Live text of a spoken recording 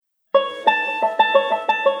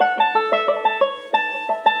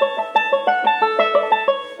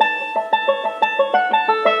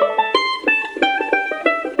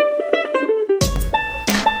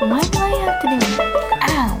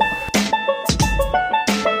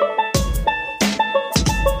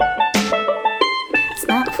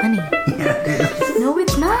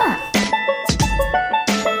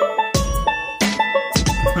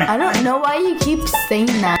sem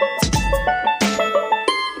nada.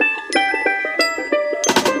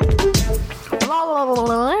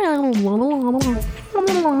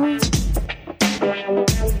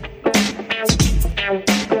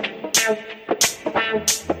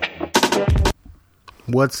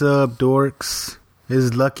 What's up, dorks? This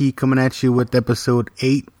is Lucky coming at you with episode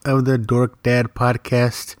 8 of the Dork Dad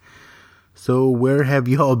podcast. So where have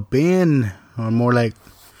y'all been? Or more like,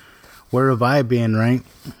 where have I been, right?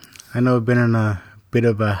 I know I've been on a bit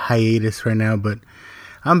of a hiatus right now, but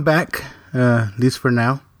I'm back, at least for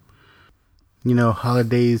now. You know,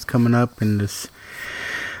 holidays coming up and this,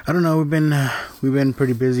 I don't know, we've been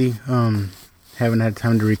pretty busy. Haven't had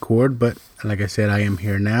time to record, but like I said, I am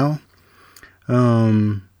here now.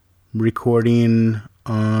 Recording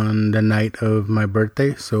on the night of my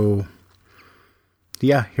birthday. So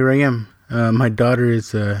yeah, here I am. My daughter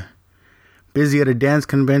is busy at a dance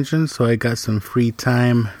convention, so I got some free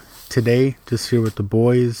time today just here with the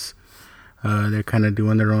boys. They're kind of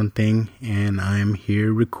doing their own thing, and I'm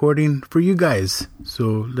here recording for you guys.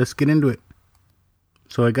 So let's get into it.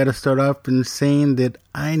 So I got to start off in saying that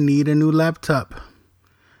I need a new laptop,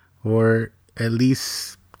 or at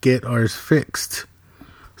least get ours fixed.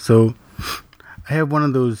 So I have one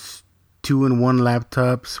of those 2-in-1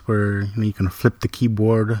 laptops where you can flip the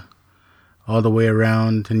keyboard all the way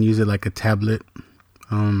around and use it like a tablet.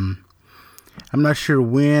 I'm not sure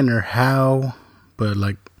when or how, but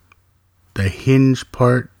like the hinge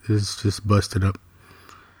part is just busted up.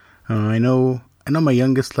 I know my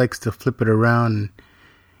youngest likes to flip it around and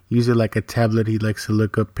use it like a tablet. He likes to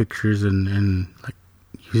look up pictures and like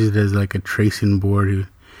use it as like a tracing board.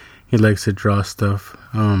 He likes to draw stuff.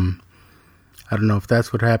 I don't know if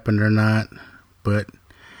that's what happened or not, but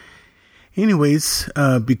anyways,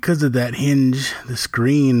 because of that hinge, the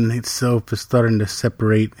screen itself is starting to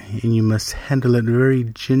separate, and you must handle it very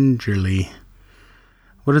gingerly.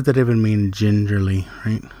 What does that even mean, gingerly,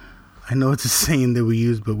 right? I know it's a saying that we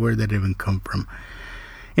use, but where did that even come from?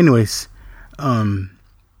 Anyways,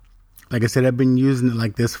 like I said, I've been using it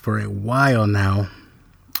like this for a while now.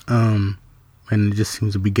 And it just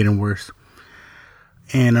seems to be getting worse.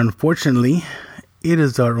 And unfortunately, it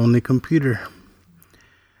is our only computer.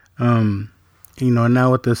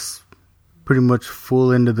 Now with this pretty much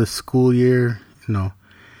full end of the school year,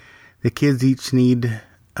 the kids each needed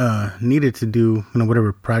to do,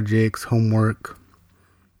 whatever projects, homework,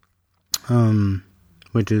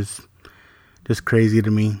 which is just crazy to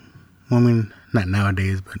me. Well, I mean, not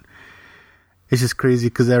nowadays, but it's just crazy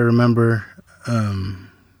because I remember,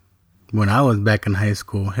 when I was back in high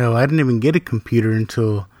school, hell, I didn't even get a computer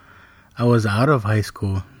until I was out of high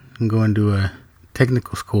school and going to a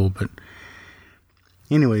technical school. But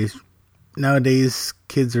anyways, nowadays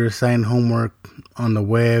kids are assigned homework on the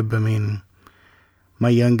web. I mean, my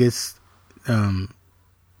youngest,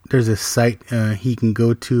 there's a site he can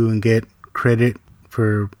go to and get credit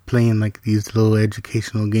for playing like these little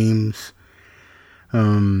educational games.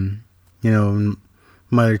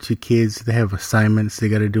 My other two kids, they have assignments they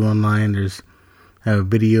got to do online. There's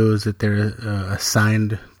videos that they're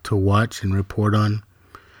assigned to watch and report on.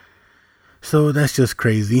 So that's just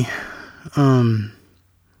crazy. So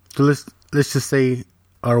let's just say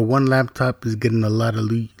our one laptop is getting a lot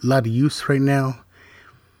of use right now.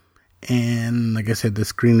 And like I said, the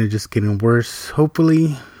screen is just getting worse.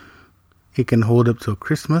 Hopefully, it can hold up till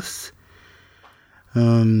Christmas.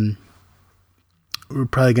 We're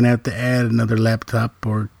probably going to have to add another laptop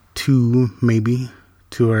or two, maybe,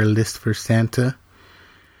 to our list for Santa.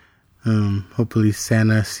 Hopefully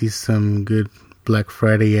Santa sees some good Black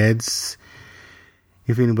Friday ads.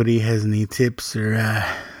 If anybody has any tips or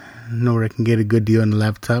know where I can get a good deal on a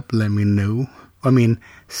laptop, let me know. I mean,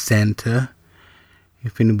 Santa.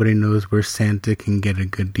 If anybody knows where Santa can get a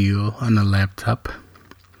good deal on a laptop.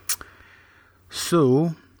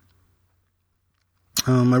 So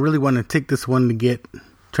I really want to take this one to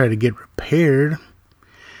try to get repaired.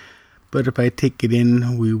 But if I take it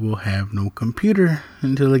in, we will have no computer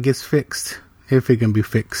until it gets fixed. If it can be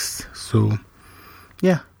fixed. So,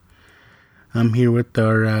 yeah. I'm here with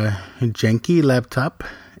our janky laptop,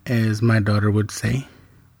 as my daughter would say.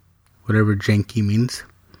 Whatever janky means.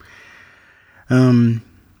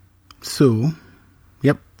 So,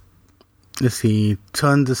 yep. Let's see.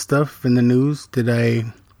 Tons of stuff in the news that I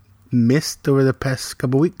missed over the past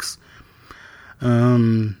couple weeks.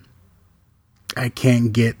 I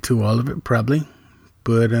can't get to all of it probably,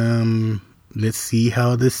 but let's see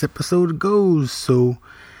how this episode goes. So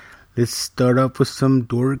let's start off with some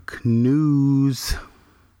dork news.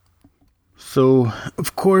 So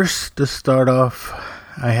of course, to start off,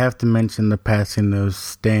 I have to mention the passing of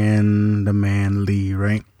Stan the Man Lee,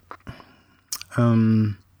 right?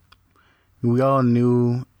 We all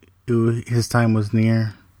knew his time was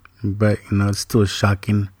near, but it's still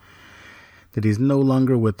shocking that he's no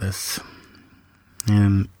longer with us.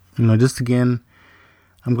 And just again,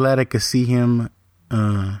 I'm glad I could see him.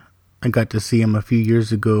 I got to see him a few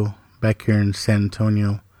years ago back here in San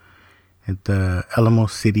Antonio at the Alamo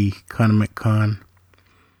City Comic Con.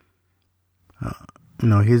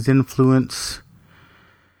 His influence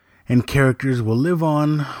and characters will live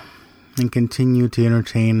on and continue to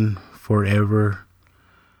entertain forever.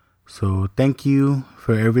 So thank you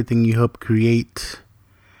for everything you helped create.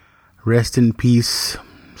 Rest in peace,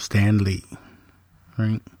 Stan Lee.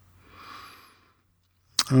 Right?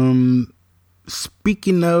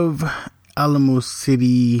 Speaking of Alamo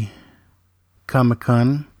City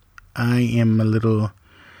Comic-Con, I am a little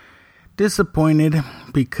disappointed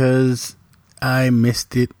because I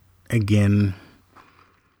missed it again.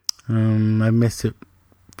 I missed it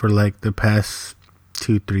for like the past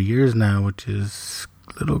 2-3 years now, which is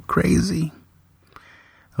a little crazy.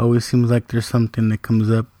 Always seems like there's something that comes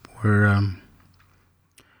up where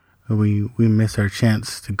we miss our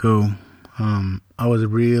chance to go. I was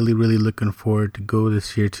really looking forward to go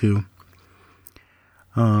this year too.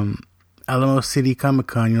 Alamo City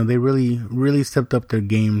Comic-Con, they really stepped up their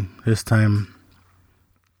game this time.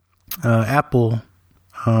 Apple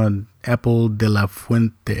de la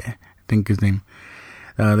Fuente, I think his name.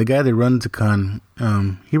 The guy that runs the con,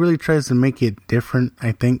 he really tries to make it different,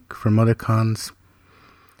 I think, from other cons.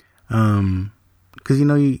 Because,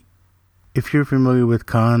 if you're familiar with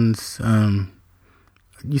cons,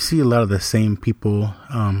 you see a lot of the same people.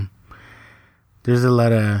 There's a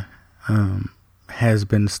lot of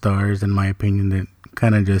has-been stars, in my opinion, that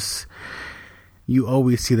kind of just, you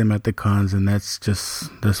always see them at the cons, and that's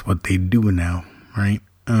what they do now, right?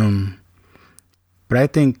 But I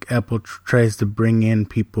think Apple tries to bring in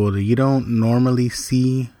people that you don't normally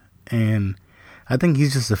see, and I think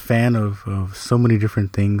he's just a fan of so many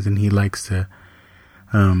different things, and he likes to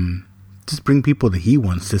just bring people that he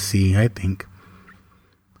wants to see, I think.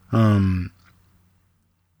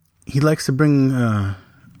 He likes to bring, I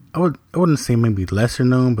wouldn't say maybe lesser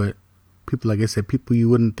known, but people, like I said, people you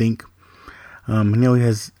wouldn't think.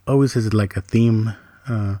 He always has like a theme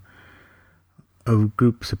of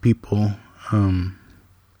groups of people.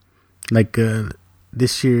 Like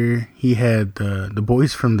this year, he had the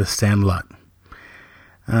boys from The Sandlot.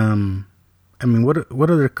 What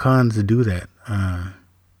other cons do that?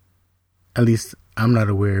 At least I'm not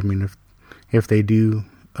aware. I mean, if they do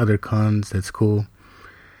other cons, that's cool.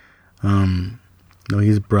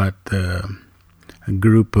 He's brought a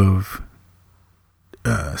group of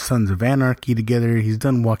Sons of Anarchy together. He's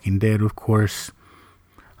done Walking Dead, of course.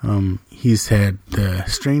 He's had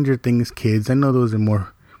Stranger Things kids. I know those are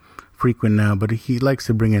more frequent now, but he likes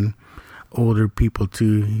to bring in older people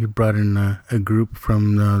too. He brought in a group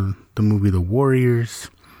from the movie The Warriors.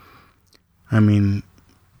 It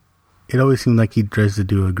always seemed like he tries to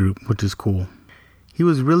do a group, which is cool. He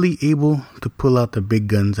was really able to pull out the big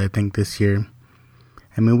guns, I think, this year.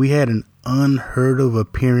 We had an unheard of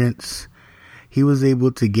appearance. He was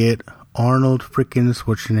able to get Arnold freaking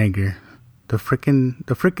Schwarzenegger, the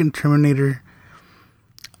freaking Terminator.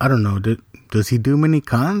 I don't know. Does he do many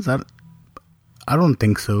cons? I don't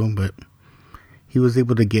think so, but he was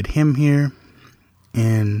able to get him here.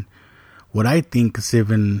 And what I think is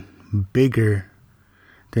even bigger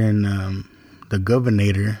than the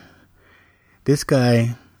Governator, this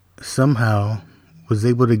guy somehow was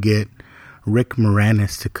able to get Rick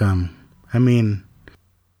Moranis to come.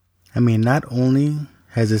 Not only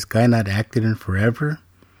has this guy not acted in forever,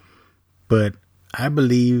 but I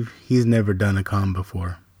believe he's never done a con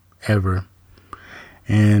before, ever.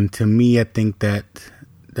 And to me, I think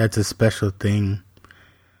that's a special thing.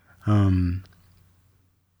 And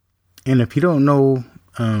if you don't know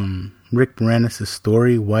Rick Moranis'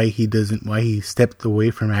 story, why he stepped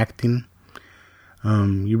away from acting,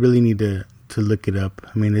 you really need to look it up.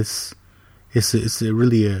 It's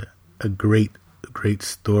really a great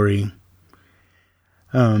story.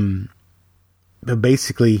 But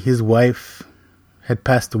basically, his wife had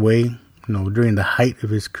passed away, during the height of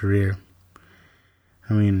his career.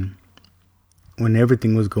 When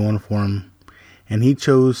everything was going for him, and he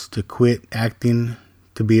chose to quit acting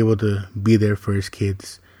to be able to be there for his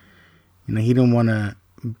kids. He didn't want to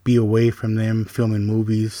be away from them filming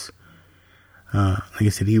movies. Like I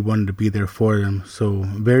said, he wanted to be there for them. So,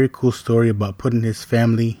 very cool story about putting his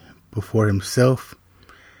family before himself.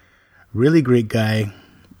 Really great guy.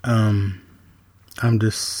 I'm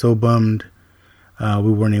just so bummed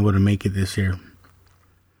we weren't able to make it this year.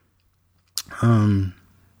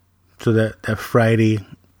 So that Friday,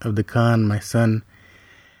 of the con, my son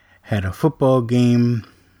had a football game,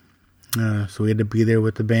 so we had to be there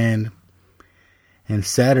with the band. And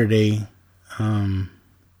Saturday,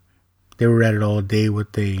 they were at it all day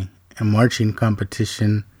with a marching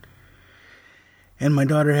competition. And my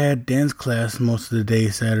daughter had dance class most of the day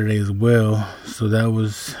Saturday as well, so that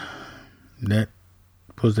was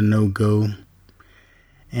a no-go.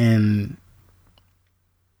 And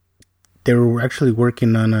they were actually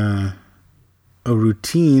working on a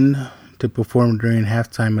routine to perform during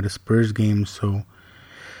halftime at a Spurs game, so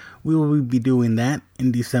we will be doing that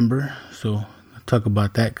in December. So I'll talk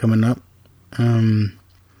about that coming up. And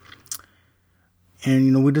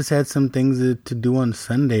we just had some things to do on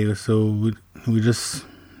Sunday, so we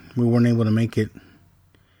weren't able to make it.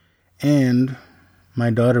 And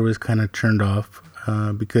my daughter was kind of turned off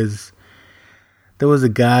because there was a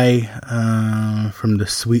guy from The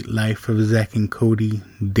Sweet Life of Zach and Cody,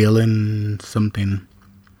 Dylan something,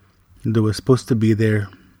 that was supposed to be there,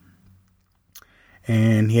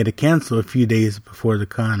 and he had to cancel a few days before the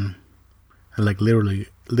con, like literally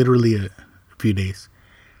a few days.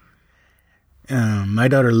 My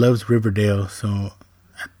daughter loves Riverdale, so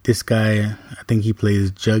this guy, I think he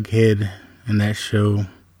plays Jughead in that show.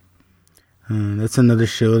 That's another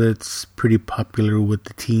show that's pretty popular with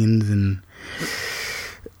the teens, and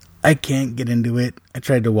I can't get into it. I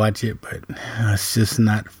tried to watch it, but it's just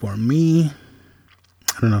not for me.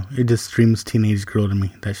 I don't know. It just screams teenage girl to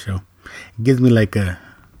me, that show. It gives me like a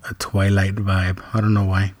Twilight vibe. I don't know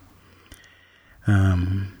why.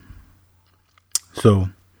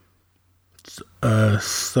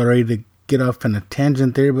 Sorry to get off on a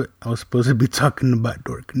tangent there, but I was supposed to be talking about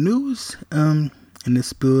dork news. And it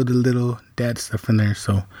spilled a little dad stuff in there,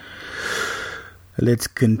 so let's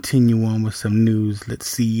continue on with some news. Let's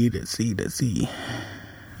see.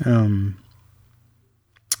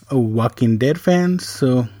 Walking Dead fans,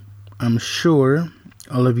 so I'm sure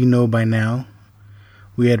all of you know by now,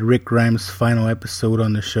 we had Rick Grimes' final episode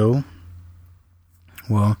on the show.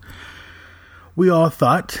 Well, we all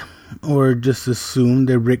thought, or just assumed,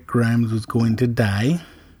 that Rick Grimes was going to die.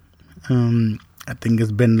 I think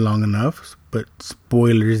it's been long enough, but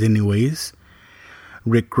spoilers anyways.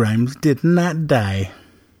 Rick Grimes did not die.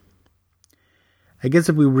 I guess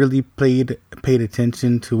if we really paid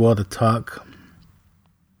attention to all the talk,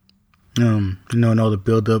 and all the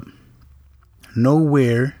build-up,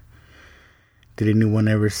 nowhere did anyone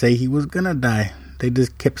ever say he was gonna die. They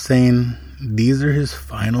just kept saying these are his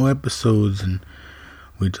final episodes, and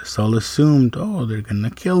we just all assumed, they're gonna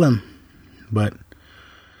kill him. But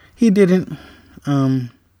he didn't.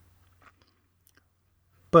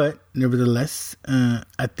 But nevertheless,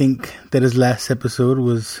 I think that his last episode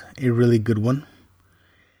was a really good one.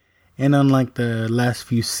 And unlike the last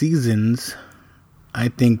few seasons, I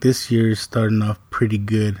think this year is starting off pretty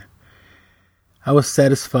good. I was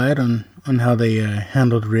satisfied on how they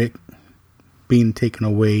handled Rick being taken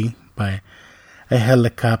away by a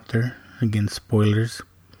helicopter. Again, spoilers.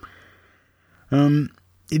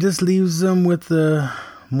 It just leaves them with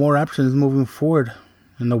more options moving forward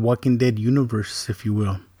in the Walking Dead universe, if you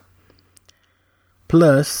will.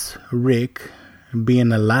 Plus, Rick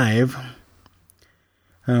being alive,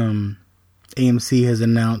 AMC has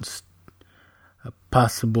announced a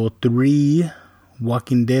possible 3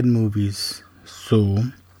 Walking Dead movies. So,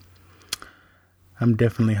 I'm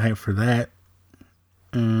definitely hyped for that.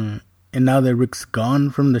 And now that Rick's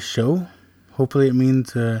gone from the show, hopefully it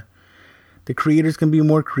means the creators can be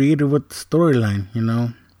more creative with the storyline,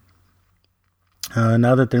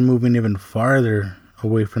 now that they're moving even farther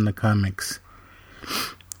away from the comics,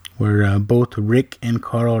 where both Rick and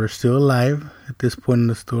Carl are still alive at this point in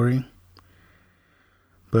the story.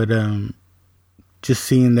 But just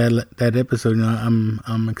seeing that episode,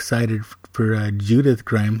 I'm excited for Judith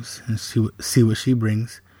Grimes and see what she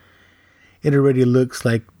brings. It already looks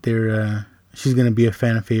like she's gonna be a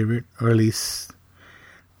fan favorite, or at least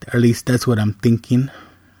that's what I'm thinking.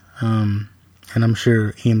 And I'm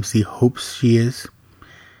sure AMC hopes she is.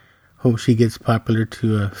 Hope she gets popular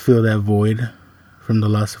to fill that void from the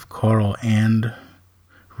loss of Carl and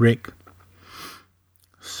Rick.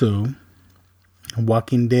 So,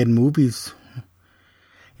 Walking Dead movies.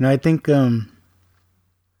 I think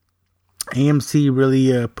AMC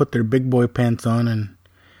really put their big boy pants on and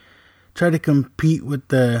tried to compete with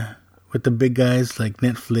the big guys like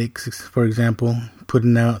Netflix, for example,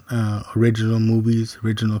 putting out original movies,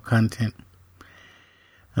 original content.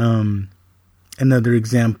 Another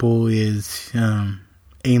example is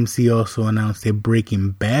AMC also announced a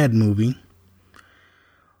Breaking Bad movie.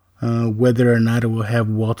 Whether or not it will have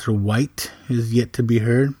Walter White is yet to be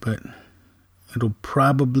heard, but it'll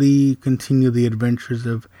probably continue the adventures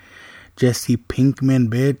of Jesse Pinkman,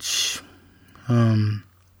 bitch.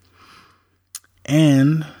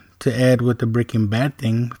 And to add with the Breaking Bad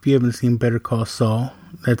thing, if you haven't seen Better Call Saul,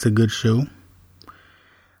 that's a good show.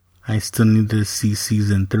 I still need to see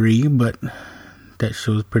season 3, but that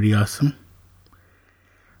show is pretty awesome.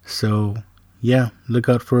 So, yeah, look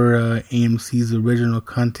out for AMC's original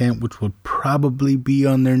content, which will probably be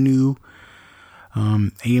on their new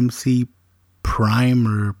AMC Prime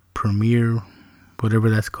or Premiere, whatever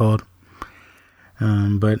that's called.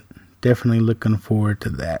 But definitely looking forward to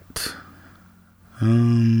that.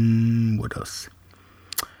 What else?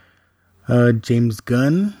 James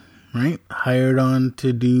Gunn, right? Hired on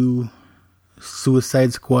to do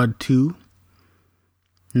Suicide Squad 2.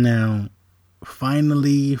 Now,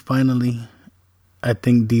 finally, I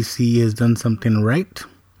think DC has done something right.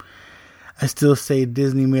 I still say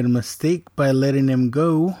Disney made a mistake by letting him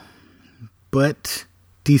go, but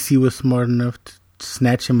DC was smart enough to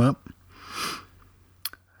snatch him up.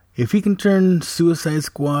 If he can turn Suicide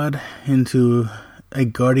Squad into a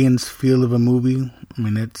Guardians feel of a movie, I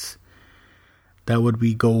mean, that would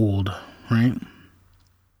be gold, right?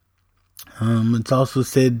 It's also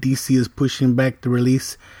said DC is pushing back the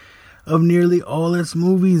release of nearly all its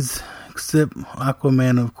movies, except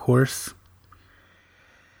Aquaman, of course.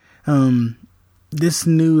 This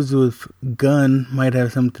news with Gunn might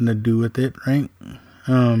have something to do with it, right?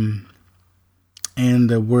 And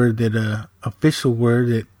the official word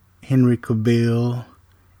that Henry Cavill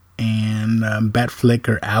and Batfleck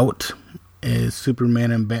are out as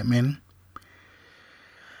Superman and Batman.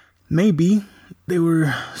 Maybe they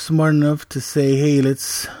were smart enough to say, hey,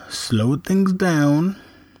 let's slow things down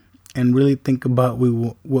and really think about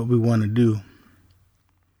what we want to do.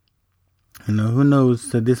 You know, who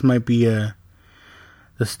knows that this might be the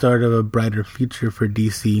start of a brighter future for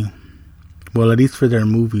DC. Well, at least for their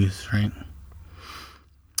movies, right?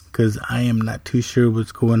 Because I am not too sure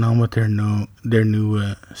what's going on with their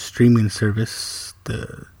new streaming service,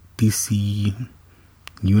 the DC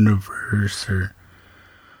Universe or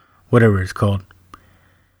whatever it's called.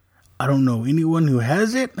 I don't know anyone who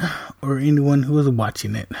has it or anyone who is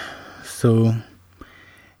watching it. So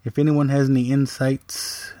if anyone has any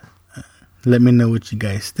insights, let me know what you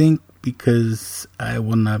guys think, because I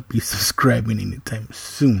will not be subscribing anytime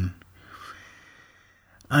soon.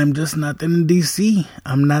 I'm just not that in DC.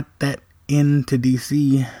 I'm not that into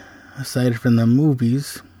DC aside from the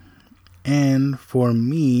movies. And for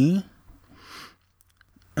me,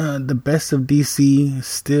 the best of DC is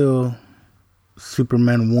still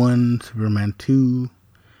Superman 1, Superman 2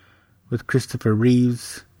 with Christopher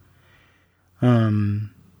Reeves.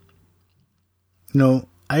 No,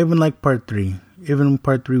 I even like part 3. Even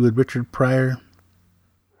part 3 with Richard Pryor.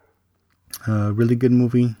 Really good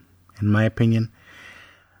movie, in my opinion.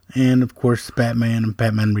 And of course, Batman and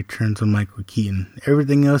Batman Returns with Michael Keaton.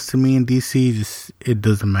 Everything else to me in DC, it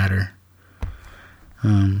doesn't matter.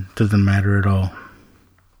 Doesn't matter at all.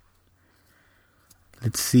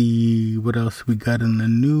 Let's see what else we got in the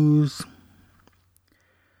news.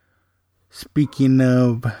 Speaking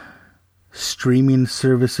of streaming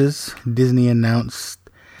services, Disney announced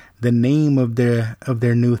the name of their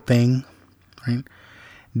new thing, right?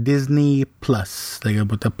 Disney Plus, like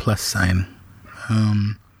with the plus sign.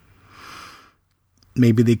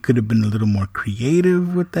 Maybe they could have been a little more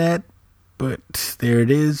creative with that, but there it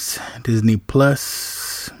is, Disney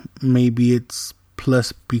Plus. Maybe it's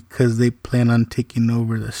Plus because they plan on taking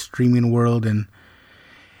over the streaming world, and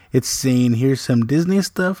it's saying here's some Disney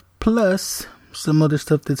stuff plus some other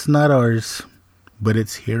stuff that's not ours, but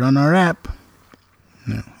it's here on our app.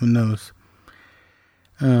 No, who knows?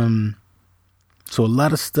 So a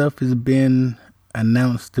lot of stuff has been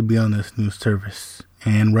announced to be on this new service,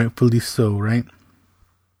 and rightfully so, right?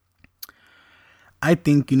 I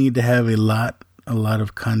think you need to have a lot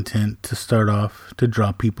of content to start off to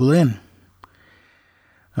draw people in.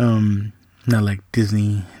 Not like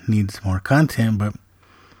Disney needs more content, but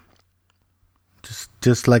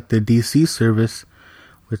just like the DC service,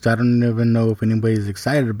 which I don't even know if anybody's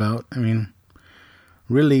excited about. I mean,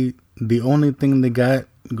 really, the only thing they got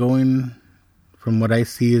going from what I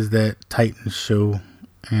see is that Titans show,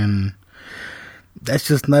 and that's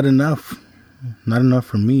just not enough. Not enough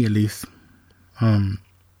for me, at least.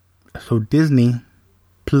 So Disney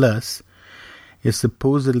Plus is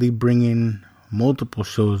supposedly bringing multiple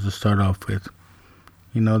shows to start off with.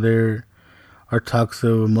 You know, there are talks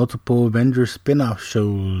of multiple Avengers spin-off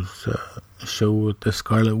shows, a show with the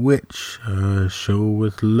Scarlet Witch, a show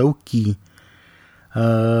with Loki,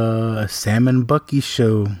 a Sam and Bucky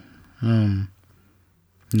show, you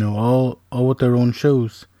know, all with their own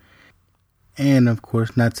shows. And of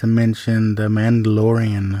course, not to mention The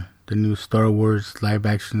Mandalorian, the new Star Wars live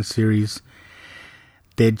action series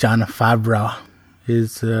that Jon Favreau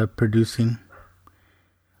is producing.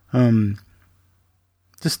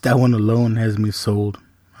 Just that one alone has me sold.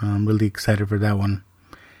 I'm really excited for that one.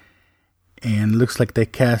 And looks like they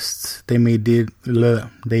did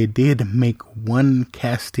make one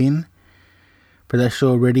casting for that show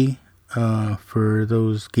already. For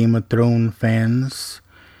those Game of Thrones fans,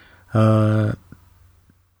 I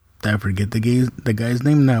forget the guy's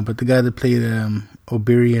name now, but the guy that played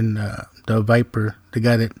Oberyn, the Viper, the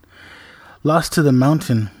guy that lost to the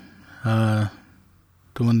Mountain, the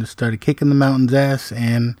one that started kicking the Mountain's ass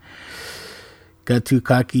and got too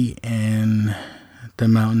cocky, and the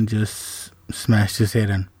Mountain just smashed his head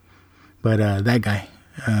in. But that guy,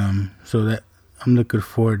 so that I'm looking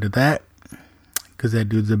forward to that, because that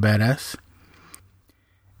dude's a badass.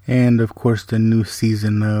 And of course, the new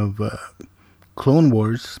season of Clone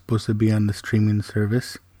Wars supposed to be on the streaming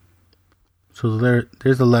service. So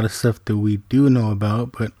there's a lot of stuff that we do know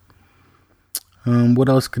about, but what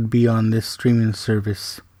else could be on this streaming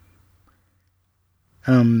service?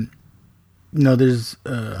 There's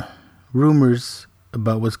rumors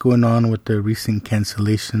about what's going on with the recent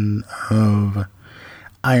cancellation of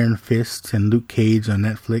Iron Fist and Luke Cage on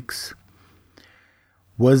Netflix.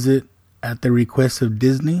 Was it at the request of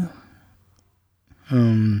Disney?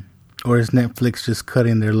 Or is Netflix just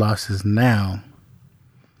cutting their losses now?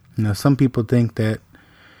 Some people think that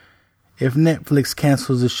if Netflix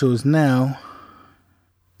cancels the shows now,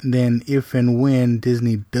 then if and when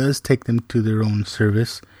Disney does take them to their own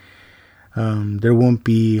service, there won't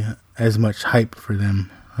be as much hype for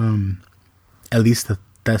them. At least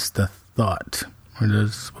that's the thought, or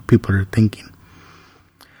that's what people are thinking.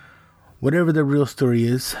 Whatever the real story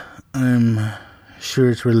is, I'm sure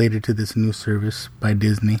it's related to this new service by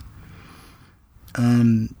Disney.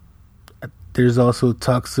 There's also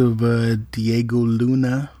talks of Diego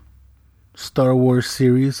Luna Star Wars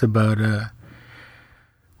series about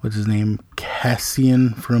what's his name,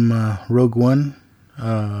 Cassian from Rogue One.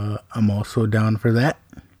 I'm also down for that.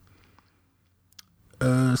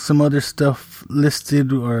 Some other stuff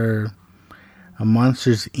listed are a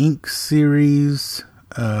Monsters Inc. series,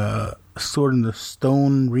 Sword in the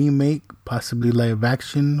Stone remake, possibly live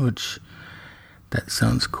action, which that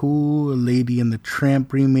sounds cool. A Lady and the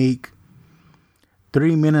Tramp remake,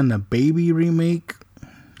 Three Men and a Baby remake.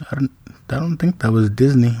 I don't think that was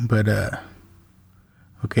Disney, but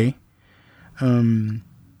okay.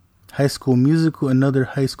 High School Musical, another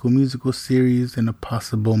High School Musical series, and a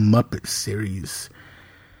possible Muppet series.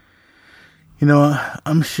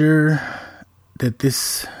 I'm sure that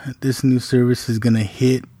this new service is gonna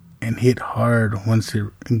hit hard once it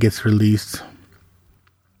gets released.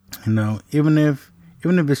 Even if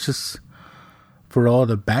it's just for all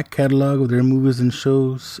the back catalog of their movies and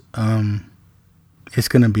shows, it's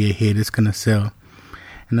gonna be a hit. It's gonna sell.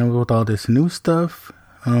 And then with all this new stuff,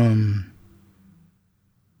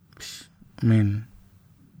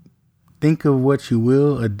 think of what you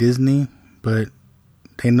will, a Disney, but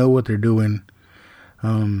they know what they're doing.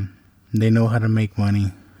 They know how to make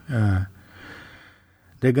money. They're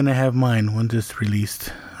gonna have mine once it's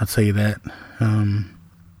released. I'll tell you that. I'm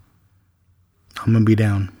gonna be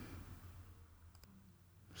down.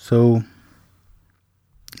 So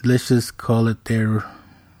let's just call it there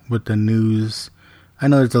with the news. I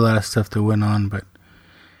know there's a lot of stuff that went on, but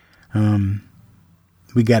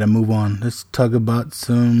we gotta move on. Let's talk about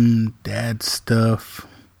some dad stuff.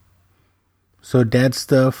 So dad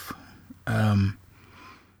stuff, a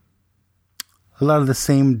lot of the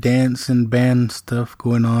same dance and band stuff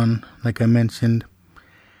going on, like I mentioned.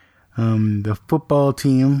 The football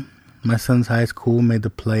team, my son's high school, made the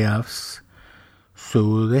playoffs.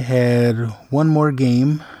 So they had one more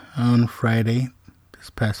game on Friday, this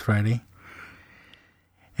past Friday,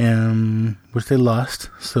 which they lost.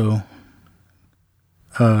 So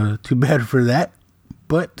too bad for that.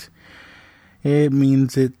 But it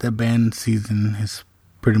means that the band season is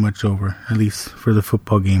pretty much over, at least for the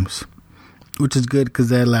football games. Which is good, because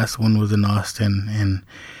that last one was in Austin, and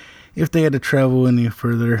if they had to travel any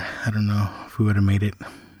further, I don't know if we would have made it.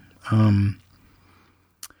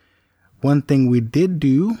 One thing we did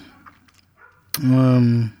do,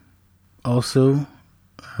 also,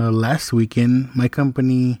 last weekend, my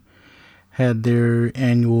company had their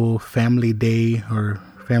annual family day or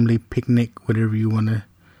family picnic, whatever you want to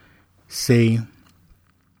say.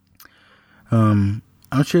 I'm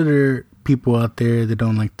sure there are people out there that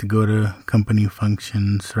don't like to go to company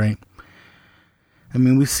functions, right? I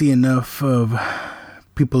mean, we see enough of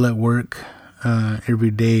people at work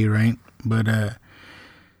every day, right? But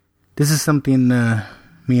This is something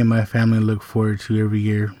me and my family look forward to every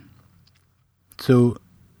year. So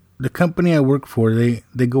the company I work for, they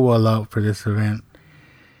go all out for this event.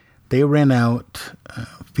 They rent out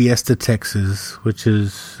Fiesta Texas, which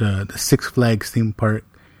is the Six Flags theme park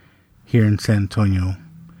here in San Antonio.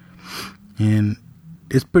 And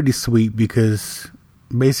it's pretty sweet because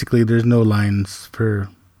basically there's no lines for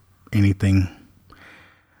anything.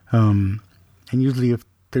 And usually if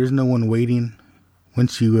there's no one waiting,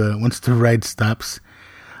 once the ride stops,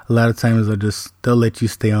 a lot of times they'll let you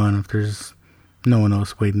stay on if there's no one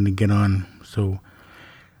else waiting to get on. So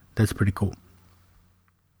that's pretty cool.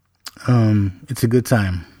 It's a good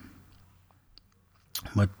time.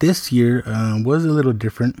 But this year was a little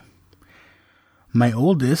different. My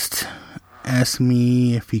oldest asked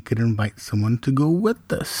me if he could invite someone to go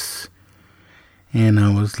with us. And I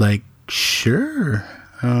was like, sure.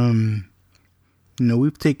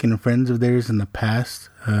 We've taken friends of theirs in the past.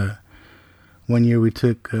 One year we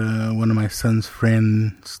took one of my son's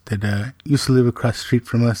friends that used to live across the street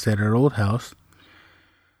from us at our old house.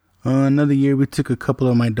 Another year we took a couple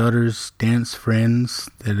of my daughter's dance friends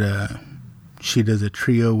that she does a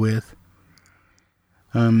trio with.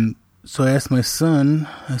 So I asked my son,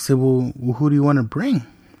 I said, well, who do you want to bring?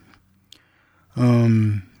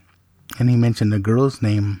 And he mentioned the girl's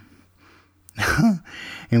name.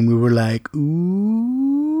 And we were like,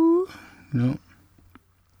 ooh,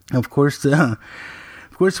 Of course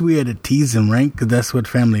we had to tease him, right? Because that's what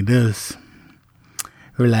family does.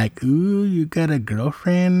 We're like, ooh, you got a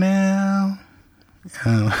girlfriend now?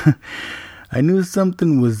 I knew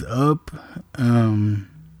something was up.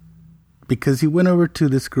 Because he went over to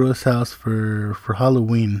this girl's house for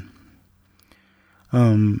Halloween.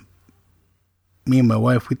 Me and my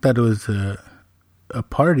wife, we thought it was a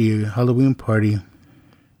Halloween party,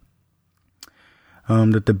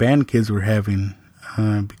 that the band kids were having,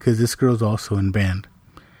 because this girl's also in band.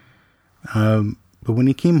 But when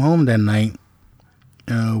he came home that night,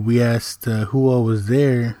 we asked who all was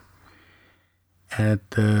there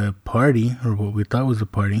at the party, or what we thought was a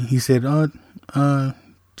party. He said,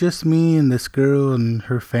 just me and this girl and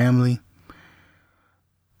her family.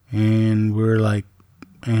 And we're like,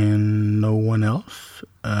 and no one else?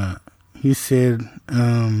 He said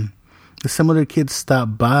some other kids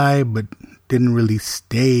stopped by but didn't really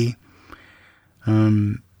stay.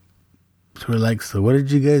 So we're like, so what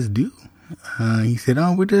did you guys do? He said,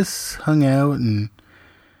 we just hung out and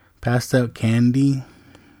passed out candy.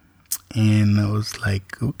 And I was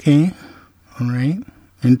like, okay, all right,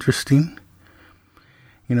 interesting.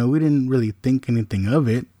 We didn't really think anything of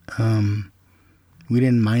it. We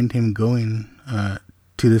didn't mind him going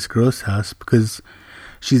to this girl's house because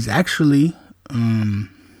she's actually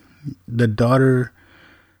the daughter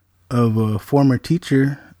of a former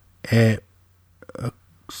teacher at a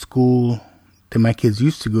school that my kids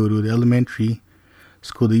used to go to, the elementary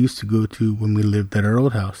school they used to go to when we lived at our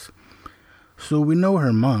old house. So we know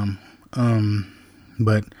her mom.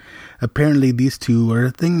 But apparently these two are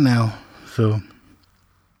a thing now. So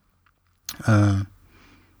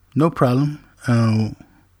no problem.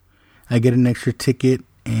 I get an extra ticket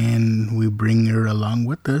and we bring her along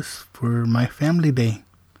with us for my family day.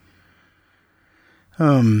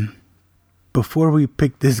 Before we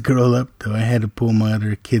picked this girl up, though, I had to pull my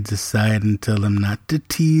other kids aside and tell them not to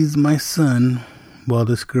tease my son while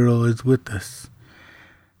this girl is with us.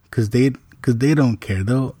 Cause they don't care.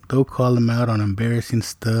 They'll call him out on embarrassing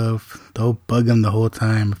stuff. They'll bug him the whole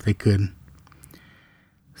time if they could.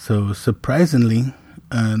 So surprisingly,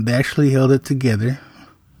 they actually held it together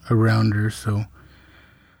around her. So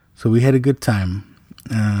we had a good time.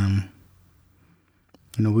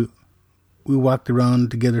 We walked around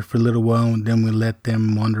together for a little while, and then we let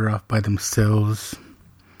them wander off by themselves.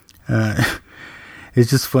 It's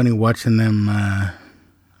just funny watching them.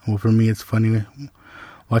 Well, for me, it's funny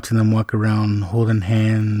watching them walk around holding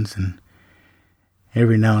hands, and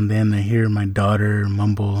every now and then I hear my daughter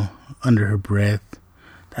mumble under her breath,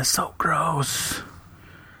 "That's so gross."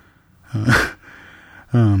 I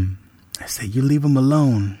say, "You leave them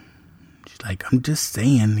alone." She's like, "I'm just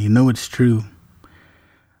saying, it's true."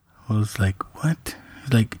 I was like, "What?"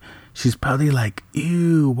 She's probably like,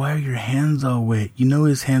 "Ew, why are your hands all wet?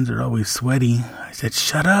 His hands are always sweaty." I said,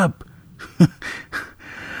 "Shut up."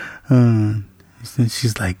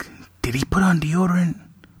 She's like, "Did he put on deodorant?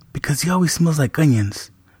 Because he always smells like onions."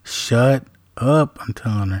 Shut up, I'm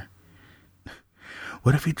telling her.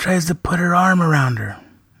 "What if he tries to put her arm around her?"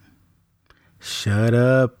 Shut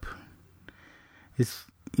up.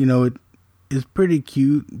 It's pretty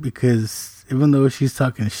cute because even though she's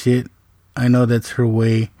talking shit, I know that's her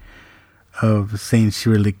way of saying she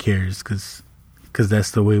really cares, because because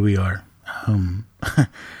that's the way we are.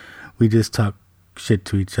 We just talk shit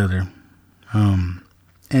to each other.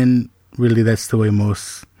 And really that's the way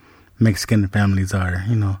most Mexican families are,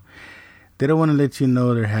 you know. They don't want to let you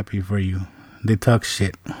know they're happy for you. They talk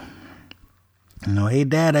shit. You know, hey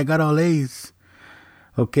dad, I got all A's.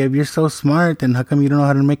 Okay, if you're so smart, then how come you don't know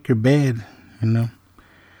how to make your bed? You know,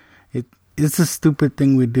 it's a stupid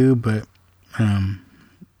thing we do, but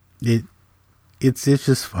it's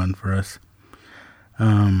just fun for us.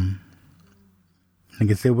 Like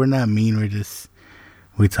I said, we're not mean.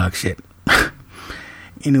 We talk shit.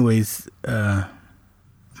 Anyways,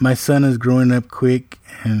 my son is growing up quick,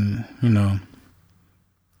 and you know,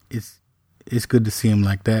 it's good to see him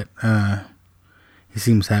like that. He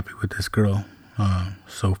seems happy with this girl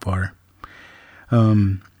so far.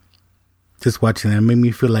 Just watching that made me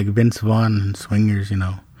feel like Vince Vaughn in Swingers, you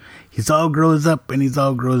know. He's all grows up and he's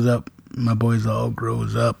all grows up. My boy's all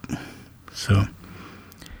grows up. So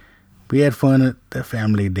we had fun at the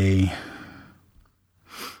family day.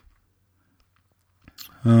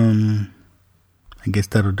 I guess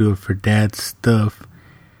that'll do it for dad's stuff.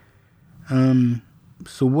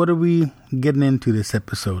 So what are we getting into this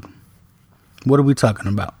episode? What are we talking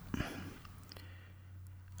about?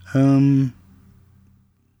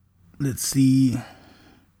 Let's see.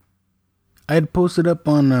 I had posted up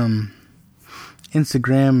on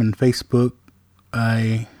Instagram and Facebook.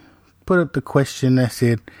 I put up the question. I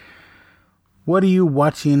said, what are you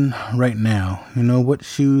watching right now? You know, what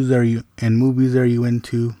shows are you and movies are you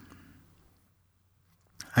into?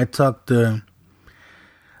 I talked a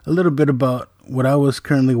little bit about what I was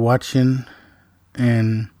currently watching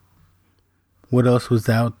and what else was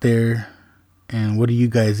out there and what are you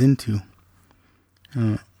guys into?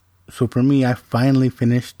 So for me, I finally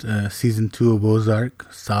finished season 2 of Ozark.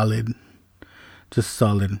 Solid. Just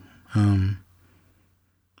solid. I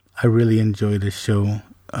really enjoy this show.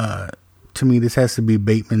 To me, this has to be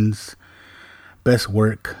Bateman's best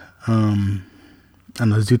work. I know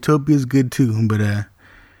Zootopia is good too, but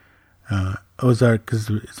Ozark is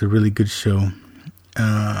a really good show.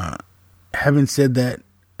 Having said that,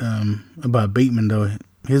 about Bateman though,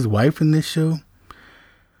 his wife in this show,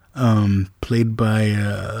 played by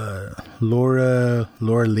Laura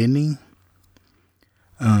Linney,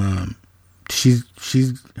 she's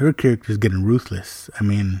her character is getting ruthless. I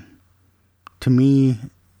mean, to me,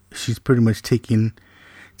 she's pretty much taking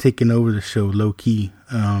over the show low key.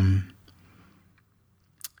 You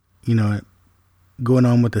know, going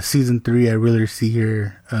on with the season 3, I really see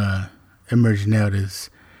her emerging out as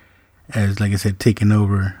like I said, taking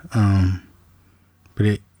over.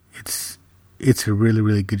 But it's a really,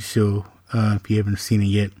 really good show. If you haven't seen it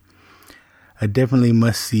yet, a definitely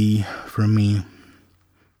must see for me.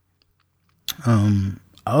 I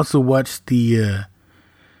also watched the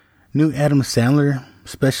new Adam Sandler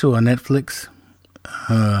special on Netflix.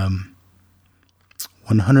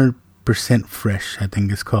 100% Fresh, I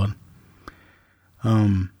think it's called.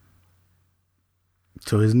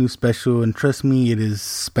 So his new special, and trust me, it is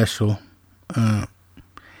special.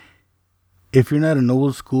 If you're not an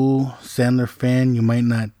old school Sandler fan, you might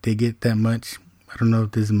not dig it that much. I don't know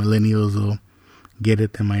if these millennials will get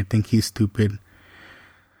it. They might think he's stupid.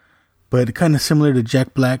 But kind of similar to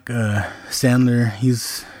Jack Black, Sandler,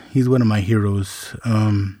 he's one of my heroes.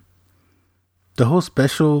 The whole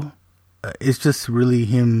special, it's just really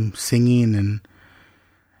him singing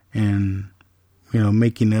and you know,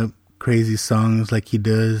 making up crazy songs like he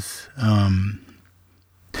does.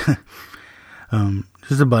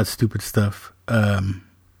 Just about stupid stuff.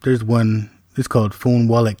 There's one, it's called Phone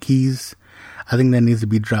Wallet Keys. I think that needs to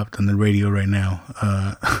be dropped on the radio right now.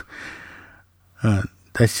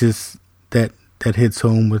 That's just, that hits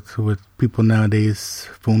home with people nowadays.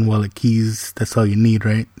 Phone wallet keys, that's all you need,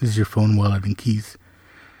 right? Is your phone wallet and keys.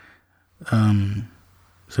 So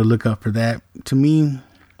look out for that. To me,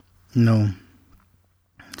 you know,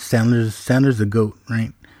 Sandler's the GOAT,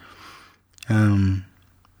 right?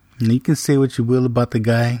 You can say what you will about the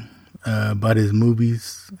guy, about his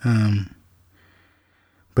movies,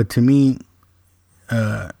 but to me,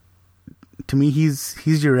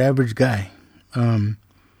 he's your average guy.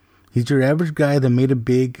 He's your average guy that made it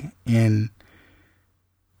big, and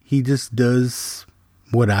he just does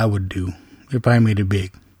what I would do if I made it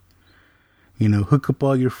big. You know, hook up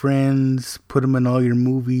all your friends, put them in all your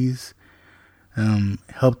movies,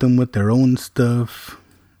 help them with their own stuff.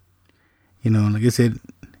 You know, like I said,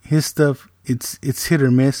 his stuff, it's hit or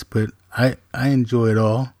miss, but I enjoy it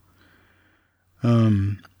all.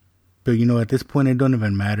 But you know, at this point, it don't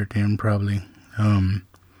even matter to him probably.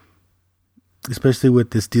 Especially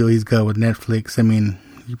with this deal he's got with Netflix. I mean,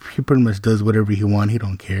 he pretty much does whatever he wants. He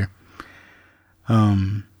don't care.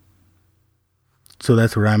 So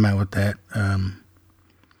that's where I'm at with that.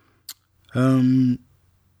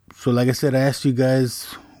 So like I said, I asked you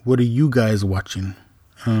guys, what are you guys watching?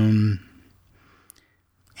 And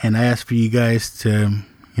I asked for you guys to,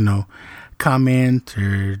 comment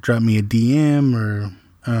or drop me a DM or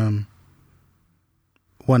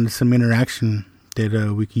wanted some interaction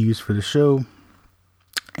that we could use for the show.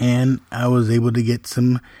 And I was able to get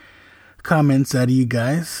some comments out of you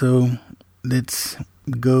guys. So let's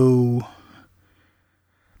go.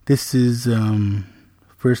 This is,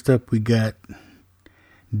 first up, we got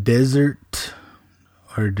Desert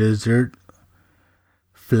Flavla,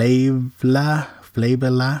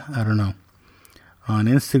 I don't know, on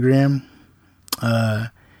Instagram.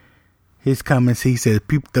 His comments, he says,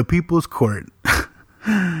 the People's Court.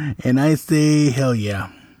 And I say, hell yeah.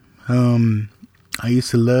 I used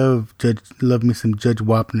to love me some Judge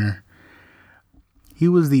Wapner. He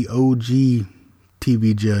was the OG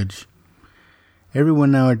TV judge.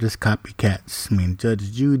 Everyone now are just copycats. I mean,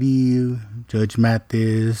 Judge Judy, Judge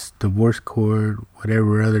Mathis, Divorce Court,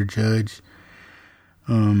 whatever other judge.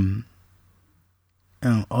 All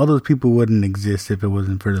those people wouldn't exist if it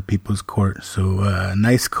wasn't for the People's Court. So,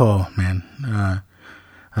 nice call, man. I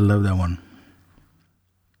love that one.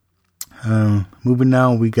 Moving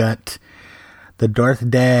on, we got the Darth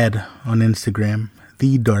Dad on Instagram.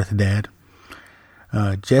 The Darth Dad.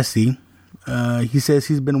 Jesse. He says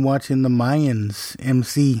he's been watching the Mayans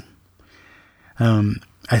MC.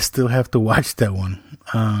 I still have to watch that one.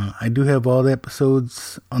 I do have all the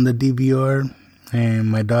episodes on the DVR, and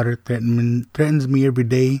my daughter threatens me every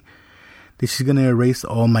day that she's gonna erase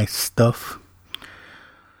all my stuff.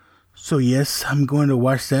 So yes, I'm going to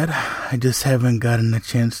watch that. I just haven't gotten a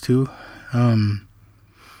chance to.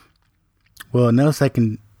 Well, now I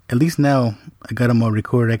can, at least now I got them all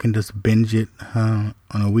recorded. I can just binge it on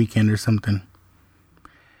a weekend or something.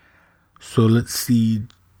 So let's see.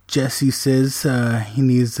 Jesse says he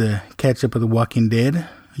needs to catch up with The Walking Dead.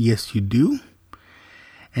 Yes, you do.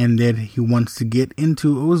 And that he wants to get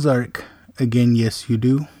into Ozark again. Yes, you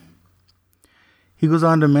do. He goes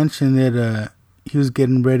on to mention that he was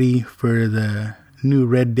getting ready for the new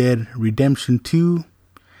Red Dead Redemption 2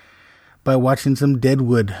 by watching some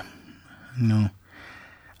Deadwood.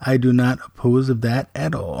 I do not oppose of that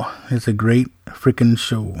at all. It's a great freaking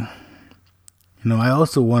show. I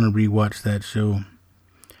also want to rewatch that show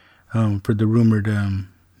for the rumored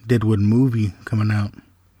Deadwood movie coming out.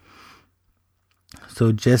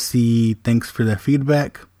 So Jesse, thanks for that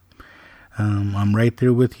feedback. I'm right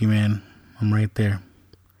there with you, man. I'm right there.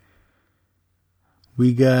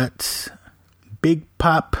 We got Big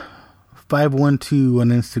Pop 512 on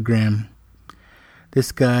Instagram.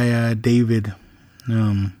 This guy, David,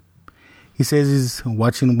 he says he's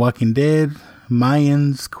watching Walking Dead,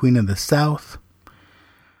 Mayans, Queen of the South.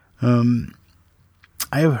 I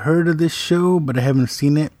have heard of this show, but I haven't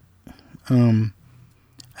seen it.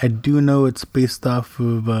 I do know it's based off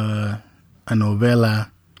of a novela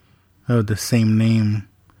of the same name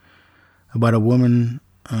about a woman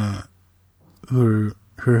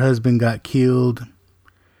her husband got killed,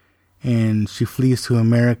 and she flees to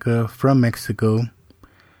America from Mexico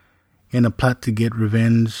in a plot to get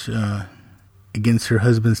revenge against her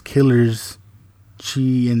husband's killers.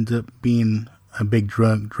 She ends up being a big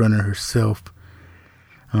drug runner herself.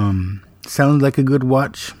 Sounds like a good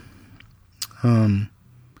watch.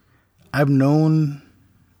 I've known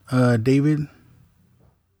David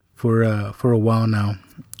for a while now.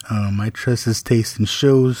 I trust his taste in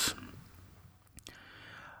shows.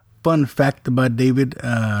 Fun fact about David,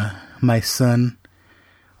 my son.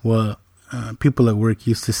 Well, people at work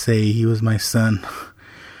used to say he was my son.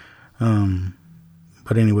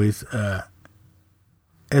 But anyways,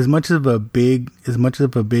 as much of a big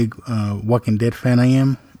Walking Dead fan I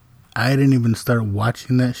am, I didn't even start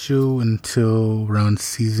watching that show until around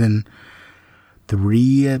season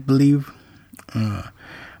 3, I believe.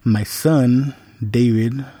 My son,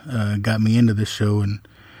 David, got me into the show, and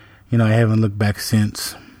I haven't looked back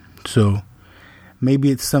since. So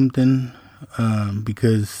maybe it's something,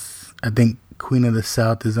 because I think Queen of the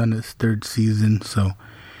South is on its 3rd season. So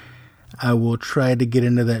I will try to get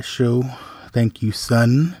into that show. Thank you,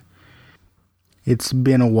 son. It's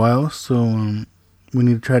been a while, so we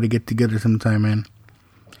need to try to get together sometime, man,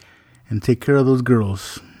 and take care of those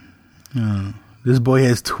girls. This boy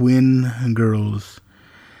has twin girls,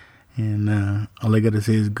 and all I gotta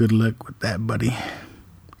say is good luck with that, buddy.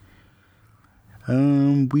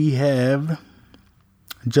 We have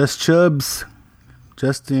Just Chubs,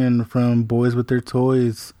 Justin from Boys with Their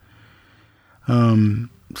Toys,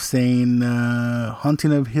 saying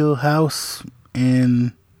Haunting of Hill House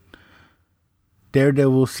and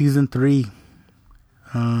Daredevil season 3.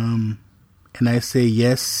 And I say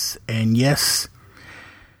yes and yes.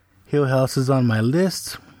 Hill House is on my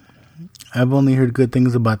list. I've only heard good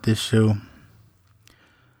things about this show.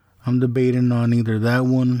 I'm debating on either that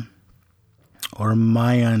one or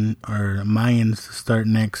Mayans to start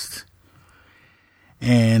next.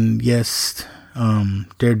 And yes,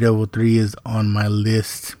 Daredevil 3 is on my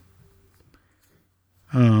list.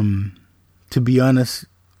 To be honest,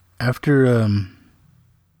 after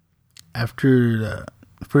the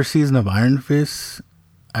first season of Iron Fist,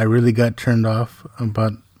 I really got turned off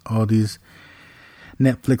about all these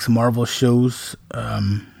Netflix Marvel shows.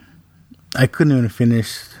 I couldn't even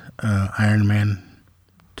finish Iron Man,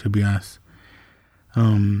 to be honest.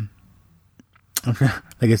 Like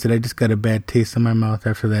I said, I just got a bad taste in my mouth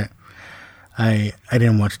after that. I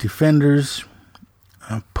didn't watch Defenders.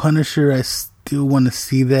 Punisher, I still want to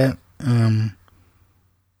see that.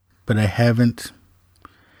 But I haven't.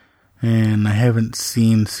 And I haven't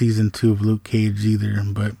seen season 2 of Luke Cage either.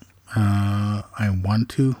 But I want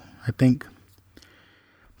to, I think.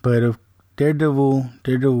 But of Daredevil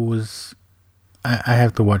was... I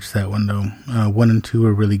have to watch that one though. 1 and 2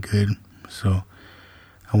 are really good. So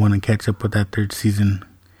I want to catch up with that 3rd season.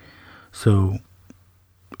 So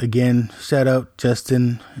again, shout out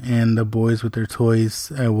Justin and the boys with their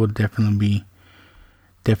toys. I will definitely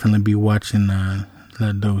be watching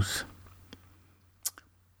those.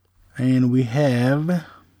 And we have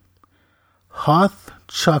Hoth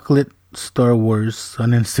Chocolate Star Wars on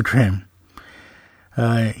Instagram.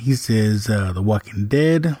 He says The Walking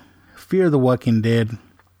Dead, Fear the Walking Dead,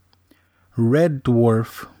 Red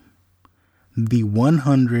Dwarf, The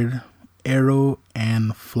 100, Arrow,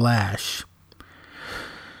 and Flash.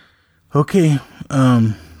 Okay,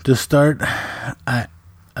 to start, I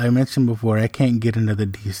mentioned before, I can't get into the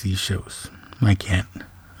DC shows. I can't.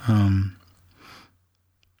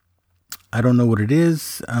 I don't know what it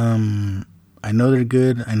is. I know they're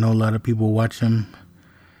good. I know a lot of people watch them.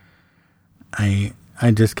 I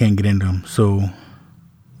just can't get into them. So,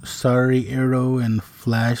 sorry, Arrow and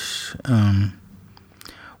Flash.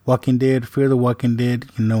 Walking Dead, Fear the Walking Dead.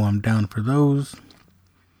 You know I'm down for those.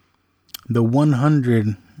 The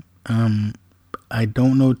 100. I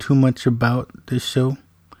don't know too much about this show.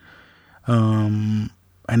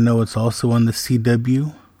 I know it's also on the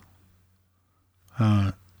CW.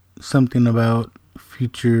 Something about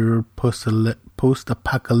future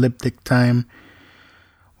post-apocalyptic time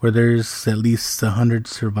where there's at least 100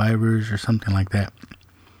 survivors or something like that.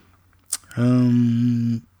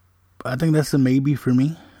 I think that's a maybe for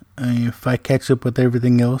me. If I catch up with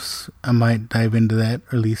everything else, I might dive into that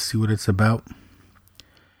or at least see what it's about.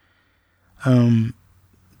 The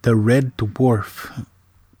Red Dwarf.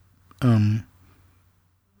 When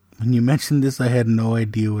you mentioned this, I had no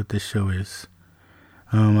idea what this show is.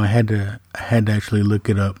 I had to actually look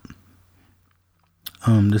it up.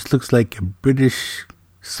 This looks like a British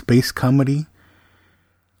space comedy.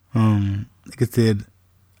 Like I said,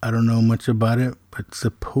 I don't know much about it, but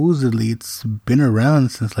supposedly it's been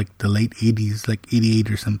around since like the late 80s, like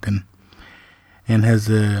 88 or something, and has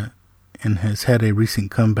had a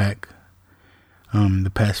recent comeback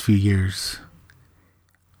the past few years.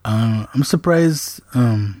 I'm surprised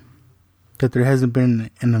that there hasn't been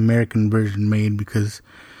an American version made, because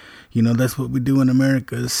you know that's what we do in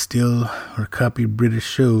America, is steal or copy British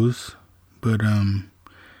shows. But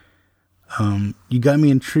you got me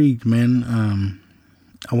intrigued, man.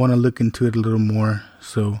 I want to look into it a little more.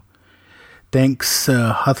 So thanks,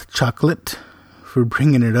 Hot Chocolate, for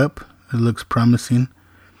bringing it up. It looks promising.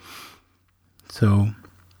 So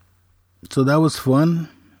that was fun.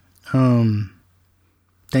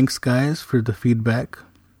 Thanks, guys, for the feedback.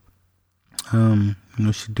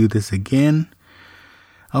 Should do this again.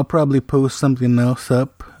 I'll probably post something else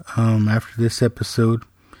up after this episode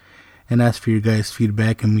and ask for your guys'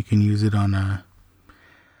 feedback, and we can use it on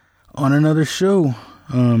another show.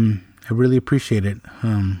 I really appreciate it.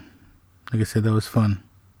 Like I said, that was fun.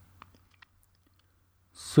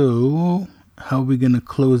 So, how are we gonna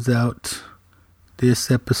close out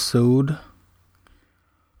this episode?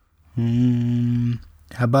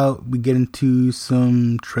 How about we get into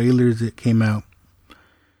some trailers that came out?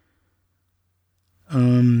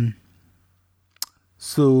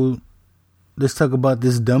 So let's talk about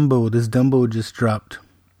this Dumbo. This Dumbo just dropped.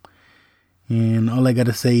 And all I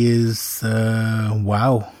gotta say is,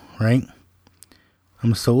 wow, right?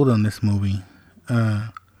 I'm sold on this movie. I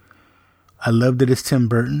love that it's Tim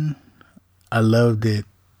Burton. I love that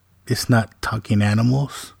it's not talking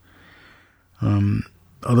animals.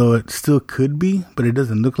 Although it still could be, but it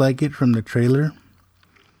doesn't look like it from the trailer.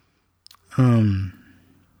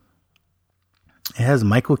 It has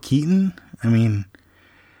Michael Keaton. I mean,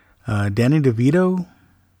 Danny DeVito.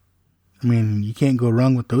 I mean, you can't go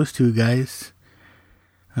wrong with those two guys.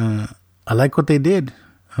 I like what they did.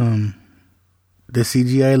 The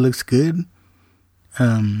CGI looks good.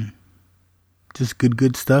 Just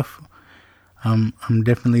good stuff. I'm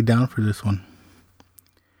definitely down for this one.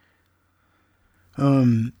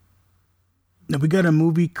 We got a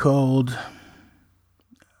movie called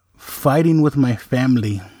Fighting with My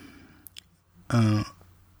Family. I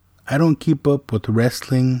don't keep up with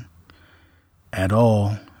wrestling at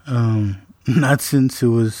all. Not since it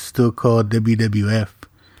was still called WWF.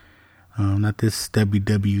 Not this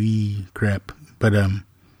WWE crap. But, I'm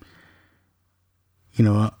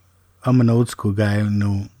an old school guy,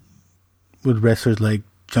 with wrestlers like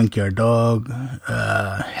Junkyard Dog,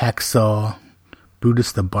 Hacksaw,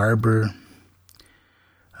 Brutus the Barber,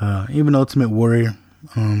 even Ultimate Warrior.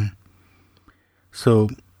 So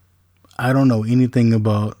I don't know anything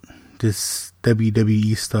about this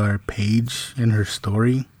WWE star Paige and her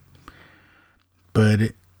story, but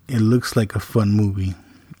it looks like a fun movie.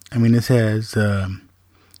 I mean, this has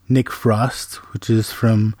Nick Frost, which is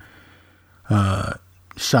from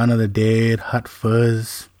Shaun of the Dead, Hot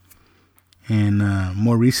Fuzz, and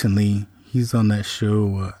more recently, he's on that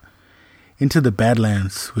show Into the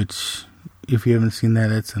Badlands, which, if you haven't seen that,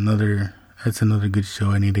 that's another good show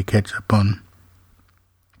I need to catch up on.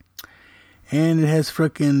 And it has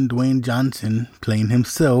frickin' Dwayne Johnson playing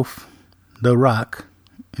himself, The Rock,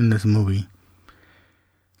 in this movie.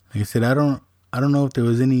 Like I said, I don't know if there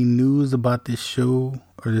was any news about this show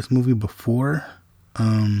or this movie before.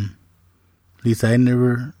 At least I had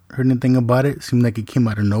never heard anything about it. It seemed like it came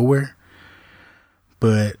out of nowhere.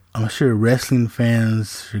 But I'm sure wrestling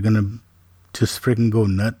fans are gonna just freaking go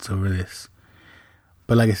nuts over this.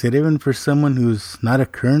 But like I said, even for someone who's not a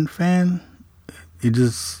current fan, it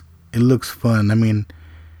looks fun. I mean,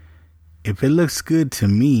 if it looks good to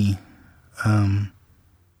me, I'm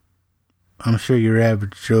sure your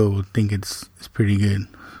average Joe will think it's pretty good.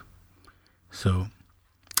 So,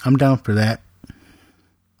 I'm down for that.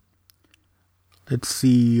 Let's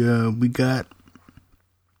see, we got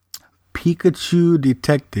Pikachu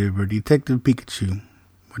Detective, or Detective Pikachu,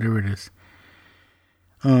 whatever it is.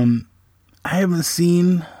 I haven't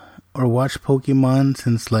seen or watched Pokemon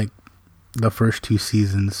since like the first 2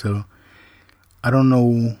 seasons, so I don't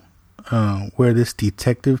know where this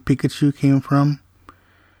Detective Pikachu came from.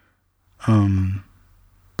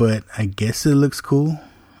 But I guess it looks cool.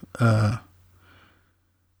 I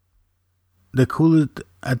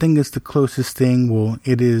think it's the closest thing. Well,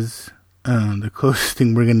 it is the closest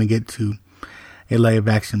thing we're gonna get to a live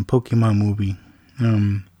action Pokemon movie.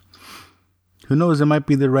 Who knows? It might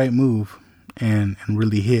be the right move and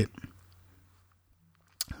really hit.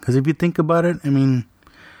 Because if you think about it, I mean,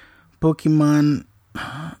 Pokemon,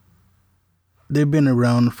 they've been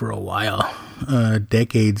around for a while,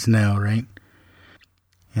 decades now, right?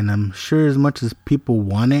 And I'm sure as much as people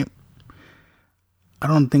want it, I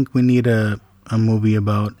don't think we need a movie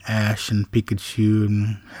about Ash and Pikachu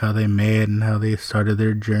and how they met and how they started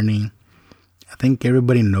their journey. I think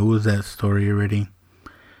everybody knows that story already.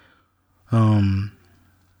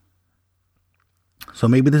 So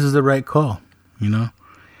maybe this is the right call, We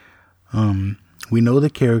know the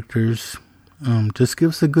characters. Just give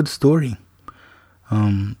us a good story.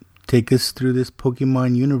 Take us through this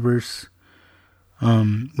Pokemon universe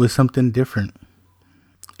with something different.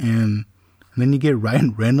 And then you get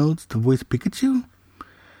Ryan Reynolds to voice Pikachu.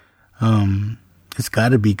 It's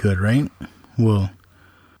gotta be good, right? Well,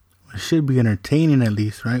 it should be entertaining at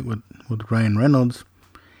least, right? With Ryan Reynolds.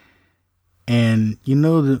 And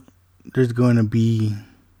that there's going to be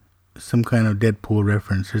some kind of Deadpool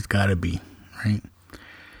reference. There's gotta be, right?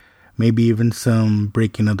 Maybe even some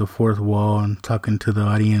breaking of the fourth wall and talking to the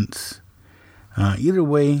audience. Either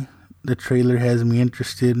way, the trailer has me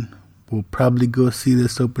interested. We'll probably go see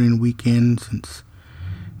this opening weekend since,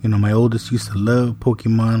 my oldest used to love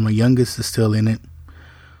Pokemon. My youngest is still in it.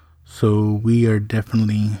 So we are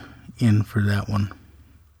definitely in for that one.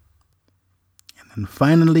 And then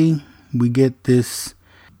finally, we get this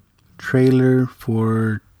trailer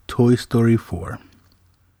for Toy Story 4.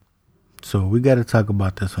 So we got to talk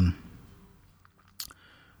about this one.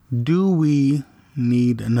 Do we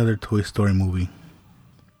need another Toy Story movie?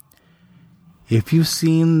 If you've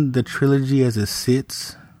seen the trilogy as it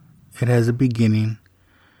sits, it has a beginning,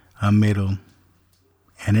 a middle,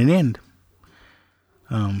 and an end.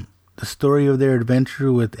 The story of their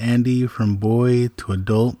adventure with Andy from boy to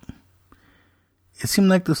adult, it seemed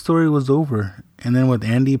like the story was over. And then with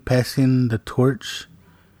Andy passing the torch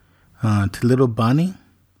to little Bonnie,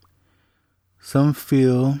 some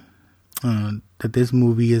feel that this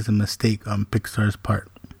movie is a mistake on Pixar's part.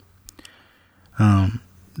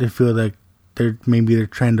 They feel like they're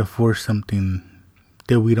trying to force something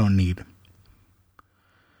that we don't need.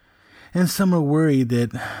 And some are worried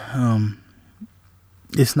that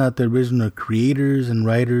it's not the original creators and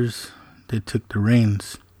writers that took the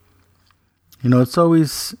reins. It's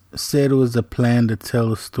always said it was a plan to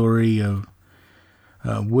tell a story of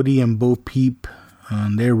Woody and Bo Peep,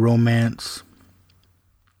 their romance.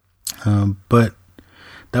 But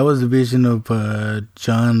that was the vision of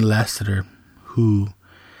John Lasseter, who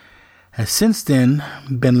has since then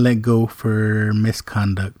been let go for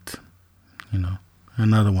misconduct.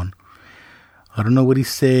 Another one. I don't know what he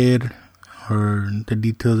said or the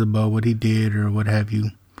details about what he did or what have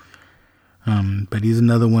you. But he's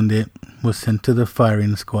another one that was sent to the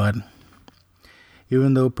firing squad.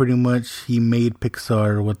 Even though pretty much he made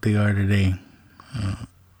Pixar what they are today.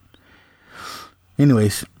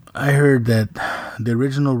 Anyways, I heard that the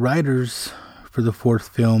original writers for the fourth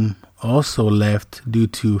film also left due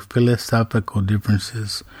to philosophical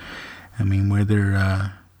differences.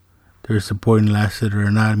 Whether they're supporting Lasseter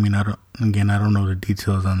or not, I don't know the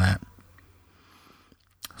details on that.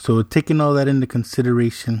 So taking all that into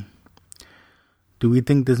consideration, do we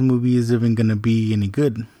think this movie is even going to be any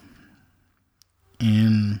good?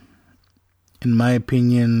 And in my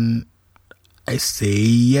opinion, I say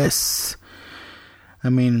yes.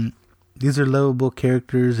 These are lovable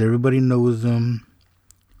characters. Everybody knows them.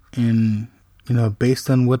 And, based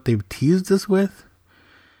on what they've teased us with,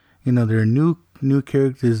 they're new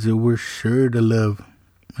characters that we're sure to love.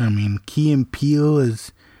 Key and Peele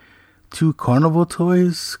is 2 carnival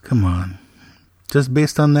toys. Come on. Just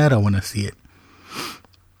based on that, I want to see it.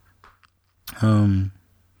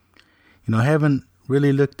 I haven't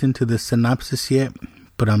really looked into the synopsis yet,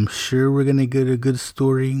 but I'm sure we're going to get a good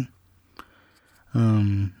story.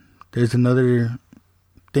 There's another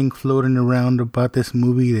thing floating around about this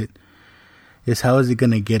movie that is, how is it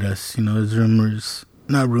going to get us? There's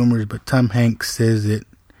not rumors, but Tom Hanks says that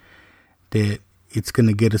it's going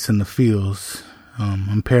to get us in the feels.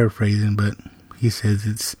 I'm paraphrasing, but he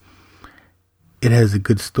says it has a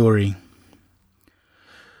good story.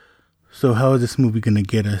 So how is this movie going to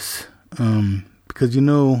get us? Because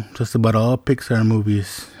just about all Pixar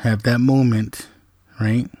movies have that moment,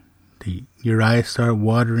 right? Your eyes start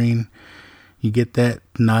watering. You get that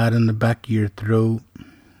knot in the back of your throat.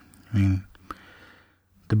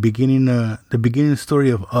 The beginning story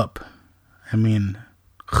of Up. I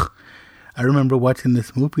remember watching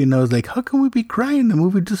this movie and I was like, how can we be crying? The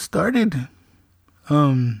movie just started.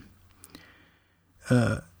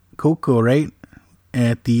 Coco, right?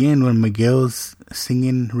 At the end when Miguel's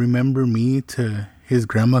singing Remember Me to his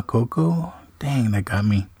grandma Coco. Dang, that got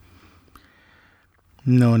me.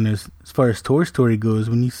 And as far as Toy Story goes,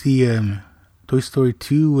 when you see Toy Story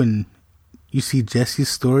 2 and you see Jessie's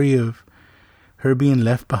story of her being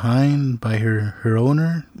left behind by her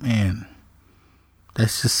owner, man,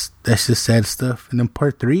 that's just sad stuff. And then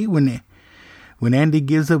part 3, when Andy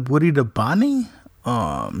gives up Woody to Bonnie,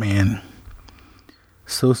 oh man,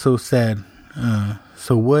 so sad.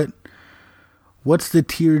 So what's the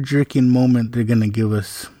tear-jerking moment they're gonna give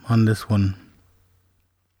us on this one?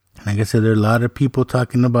 Like I said, there are a lot of people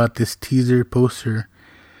talking about this teaser poster,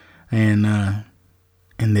 and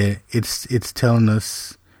that it's telling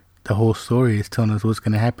us the whole story. It's telling us what's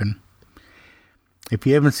gonna happen. If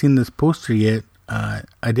you haven't seen this poster yet,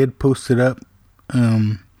 I did post it up.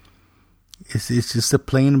 It's just a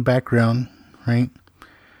plain background, right?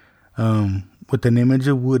 With an image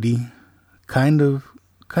of Woody, kind of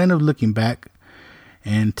looking back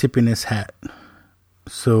and tipping his hat.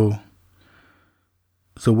 So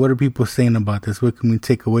what are people saying about this? What can we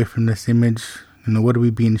take away from this image? What are we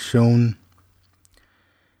being shown?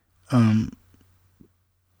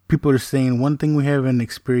 People are saying one thing we haven't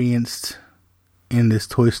experienced in this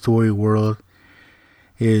Toy Story world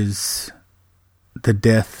is the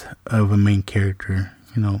death of a main character.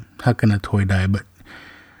 How can a toy die? But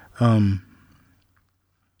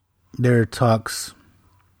there are talks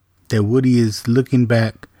that Woody is looking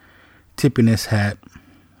back, tipping his hat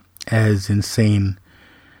as in saying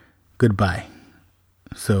goodbye.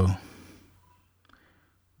 So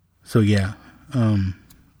yeah. Of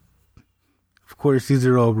course, these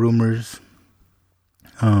are all rumors.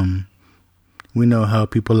 We know how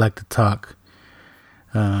people like to talk.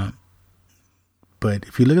 But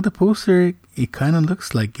if you look at the poster, it kind of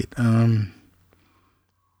looks like it.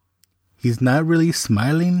 He's not really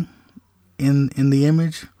smiling in the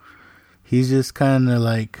image. He's just kind of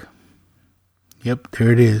like, yep,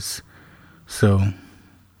 there it is. So,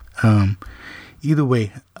 either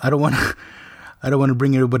way, I don't want I don't want to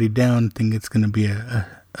bring everybody down, think it's going to be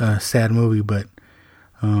a sad movie, but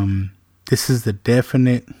this is the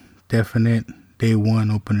definite day one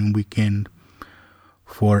opening weekend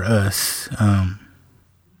for us. I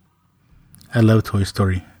love Toy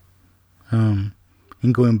Story. And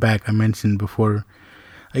going back, I mentioned before,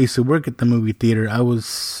 I used to work at the movie theater. I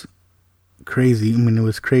was crazy. I mean, it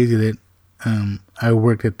was crazy that I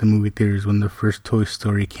worked at the movie theaters when the first Toy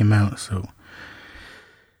Story came out. So,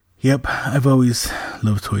 yep, I've always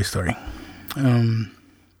loved Toy Story. And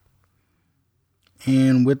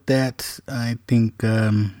with that, I think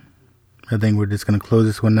we're just gonna close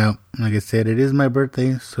this one out. Like I said, it is my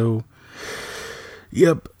birthday, so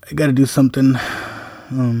yep, I gotta do something.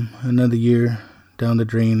 Another year down the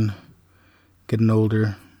drain, getting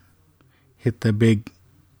older. Hit the big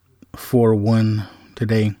 4-1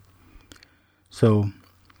 today. So,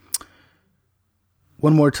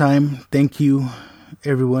 one more time, thank you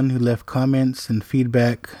everyone who left comments and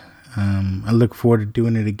feedback. I look forward to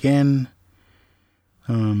doing it again.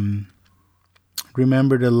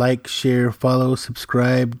 Remember to like, share, follow,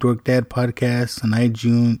 subscribe, Dork Dad Podcast on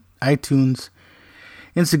iTunes,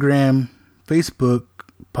 Instagram, Facebook,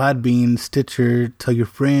 Podbean, Stitcher. Tell your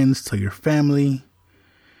friends, tell your family.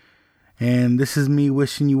 And this is me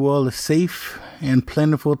wishing you all a safe and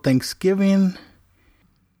plentiful Thanksgiving.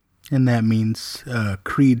 And that means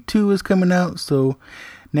Creed 2 is coming out. So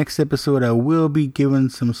next episode I will be giving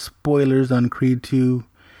some spoilers on Creed 2.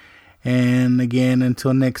 And again,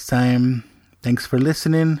 until next time, thanks for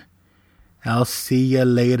listening. I'll see you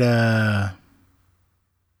later.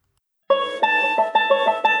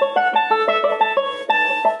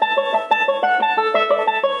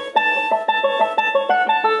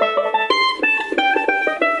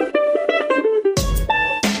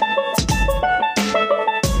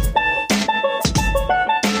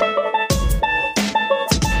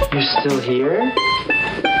 You're still here?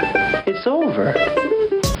 It's over.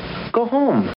 Go home.